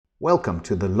Welcome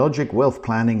to the Logic Wealth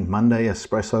Planning Monday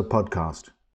Espresso podcast.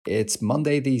 It's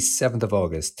Monday, the 7th of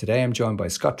August. Today I'm joined by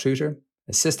Scott Truter,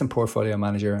 Assistant Portfolio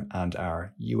Manager and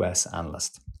our US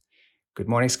Analyst. Good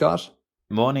morning, Scott.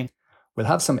 Morning. We'll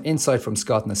have some insight from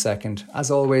Scott in a second.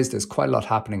 As always, there's quite a lot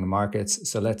happening in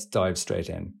markets, so let's dive straight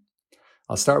in.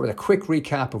 I'll start with a quick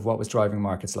recap of what was driving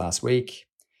markets last week.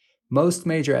 Most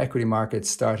major equity markets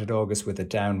started August with a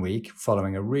down week,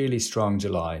 following a really strong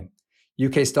July.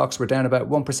 UK stocks were down about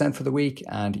 1% for the week,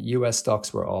 and US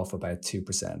stocks were off about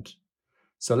 2%.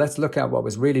 So let's look at what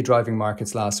was really driving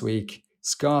markets last week.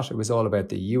 Scott, it was all about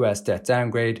the US debt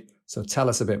downgrade, so tell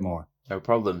us a bit more. No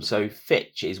problem. So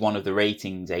Fitch is one of the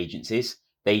ratings agencies.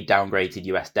 They downgraded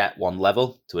US debt one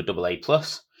level to a AA+.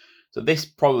 So this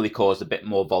probably caused a bit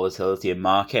more volatility in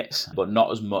markets, but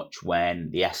not as much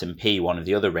when the S&P, one of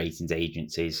the other ratings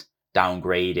agencies,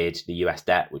 downgraded the US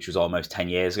debt, which was almost 10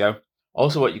 years ago.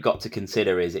 Also, what you've got to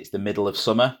consider is it's the middle of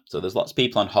summer, so there's lots of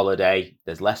people on holiday,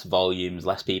 there's less volumes,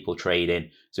 less people trading,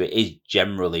 so it is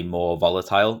generally more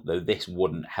volatile, though this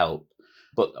wouldn't help.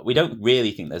 But we don't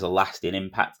really think there's a lasting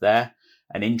impact there,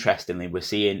 and interestingly, we're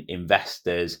seeing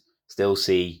investors still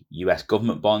see US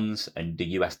government bonds and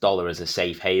the US dollar as a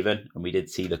safe haven, and we did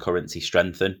see the currency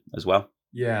strengthen as well.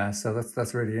 Yeah, so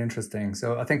that's really interesting.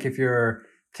 So I think if you're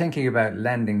thinking about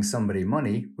lending somebody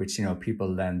money, which,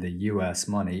 people lend the US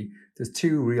money, there's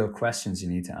two real questions you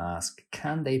need to ask.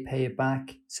 Can they pay it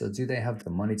back? So do they have the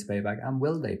money to pay it back, and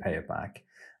will they pay it back?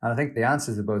 And I think the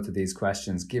answers to both of these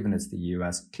questions, given it's the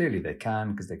US, clearly they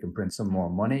can, because they can print some more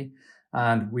money,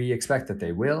 and we expect that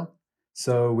they will.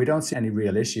 So we don't see any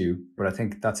real issue, but I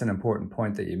think that's an important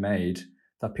point that you made,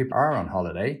 that people are on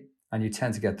holiday and you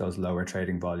tend to get those lower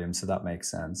trading volumes. So that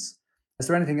makes sense. Is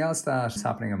there anything else that's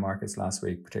happening in markets last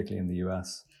week, particularly in the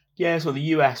US? Yeah, so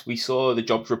the US, we saw the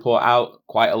jobs report out,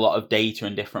 quite a lot of data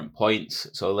in different points,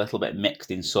 so a little bit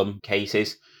mixed in some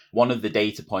cases. One of the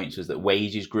data points was that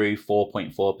wages grew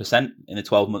 4.4% in the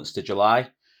 12 months to July.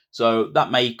 So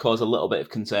that may cause a little bit of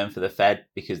concern for the Fed,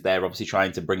 because they're obviously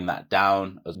trying to bring that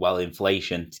down, as well as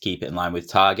inflation, to keep it in line with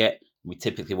target. We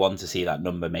typically want to see that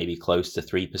number maybe close to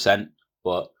 3%,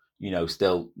 but,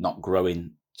 still not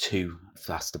growing too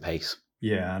fast a pace.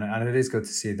 Yeah, and it is good to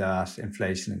see that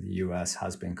inflation in the US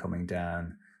has been coming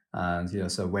down. And,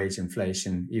 so wage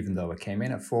inflation, even though it came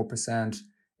in at 4%,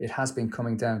 it has been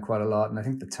coming down quite a lot. And I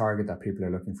think the target that people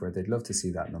are looking for, they'd love to see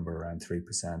that number around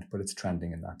 3%, but it's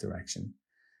trending in that direction.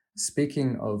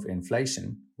 Speaking of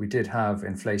inflation, we did have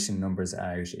inflation numbers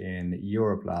out in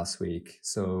Europe last week.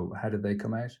 So how did they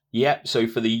come out? Yep, so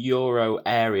for the Euro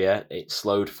area, it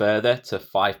slowed further to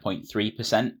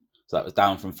 5.3%. So that was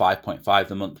down from 5.5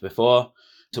 the month before.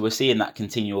 So we're seeing that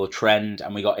continual trend,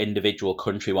 and we got individual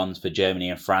country ones for Germany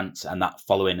and France, and that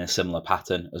following a similar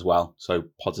pattern as well. So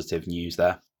positive news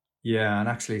there. Yeah, and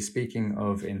actually speaking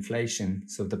of inflation,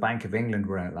 so the Bank of England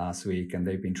were out last week, and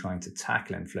they've been trying to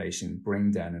tackle inflation,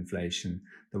 bring down inflation.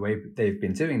 The way they've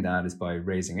been doing that is by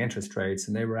raising interest rates,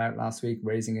 and they were out last week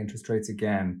raising interest rates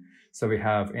again. So we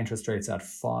have interest rates at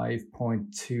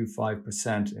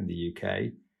 5.25% in the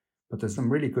UK. But there's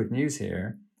some really good news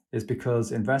here, is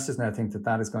because investors now think that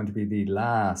that is going to be the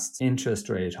last interest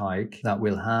rate hike that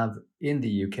we'll have in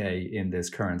the UK in this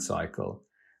current cycle.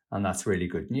 And that's really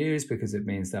good news, because it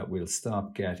means that we'll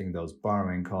stop getting those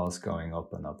borrowing costs going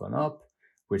up and up and up,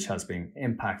 which has been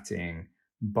impacting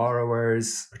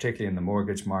borrowers, particularly in the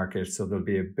mortgage market. So there'll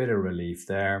be a bit of relief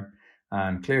there.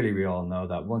 And clearly we all know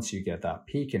that once you get that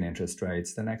peak in interest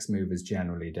rates, the next move is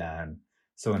generally down.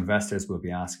 So investors will be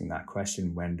asking that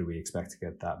question, when do we expect to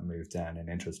get that move down in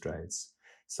interest rates?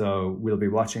 So we'll be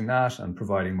watching that and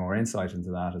providing more insight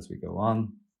into that as we go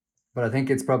on. But I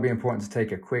think it's probably important to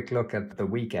take a quick look at the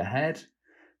week ahead,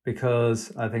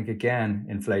 because I think, again,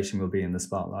 inflation will be in the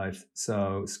spotlight.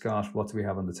 So Scott, what do we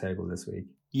have on the table this week?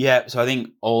 Yeah, so I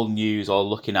think all news are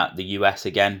looking at the US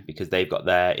again, because they've got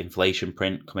their inflation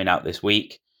print coming out this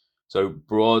week. So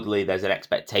broadly, there's an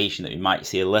expectation that we might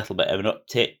see a little bit of an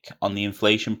uptick on the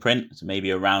inflation print, so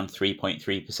maybe around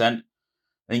 3.3%. I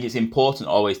think it's important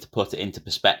always to put it into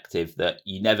perspective that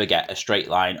you never get a straight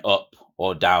line up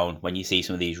or down when you see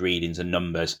some of these readings and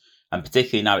numbers. And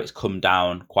particularly now it's come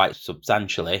down quite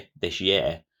substantially this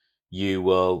year, you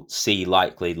will see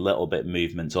likely little bit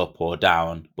movements up or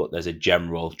down, but there's a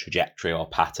general trajectory or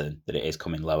pattern that it is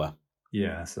coming lower.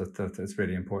 Yeah, so that's a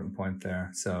really important point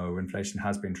there. So inflation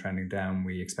has been trending down.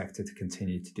 We expect it to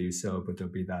continue to do so, but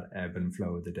there'll be that ebb and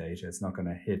flow of the data. It's not going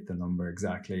to hit the number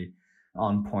exactly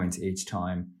on point each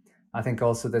time. I think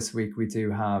also this week we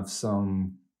do have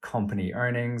some company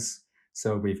earnings.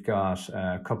 So we've got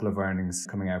a couple of earnings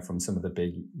coming out from some of the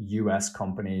big US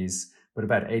companies. but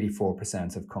about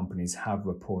 84% of companies have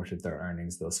reported their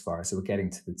earnings thus far. So we're getting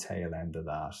to the tail end of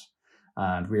that.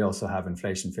 And we also have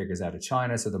inflation figures out of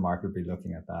China, so the market will be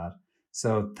looking at that.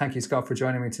 So thank you, Scott, for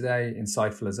joining me today.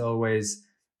 Insightful as always.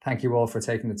 Thank you all for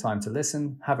taking the time to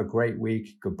listen. Have a great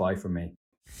week. Goodbye from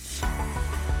me.